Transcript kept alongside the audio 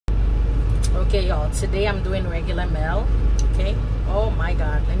Okay, y'all, today I'm doing regular mail. Okay, oh my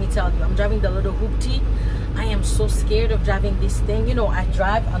god, let me tell you, I'm driving the little hoopty. I am so scared of driving this thing. You know, I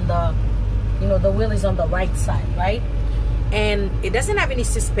drive on the, you know, the wheel is on the right side, right? And it doesn't have any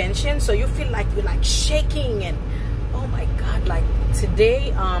suspension, so you feel like you're like shaking. And oh my god, like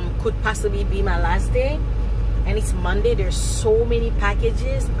today could possibly be my last day, and it's Monday. There's so many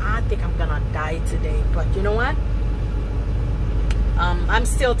packages. I think I'm gonna die today, but you know what, I'm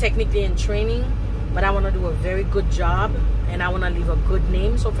still technically in training, but I want to do a very good job, and I want to leave a good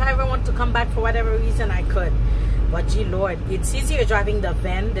name. So if I ever want to come back for whatever reason, I could. But gee Lord, it's easier driving the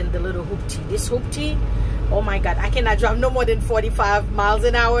van than the little hoopty. This hoopty, oh my god, I cannot drive no more than 45 miles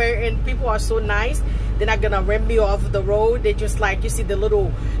an hour, and people are so nice. They're not gonna ram me off the road. They just, like, you see the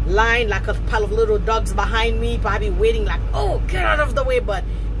little line, like a pile of little dogs behind me, probably waiting like, oh, get out of the way. But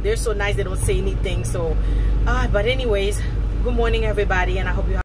they're so nice, they don't say anything. So but anyways, good morning everybody, and I hope you have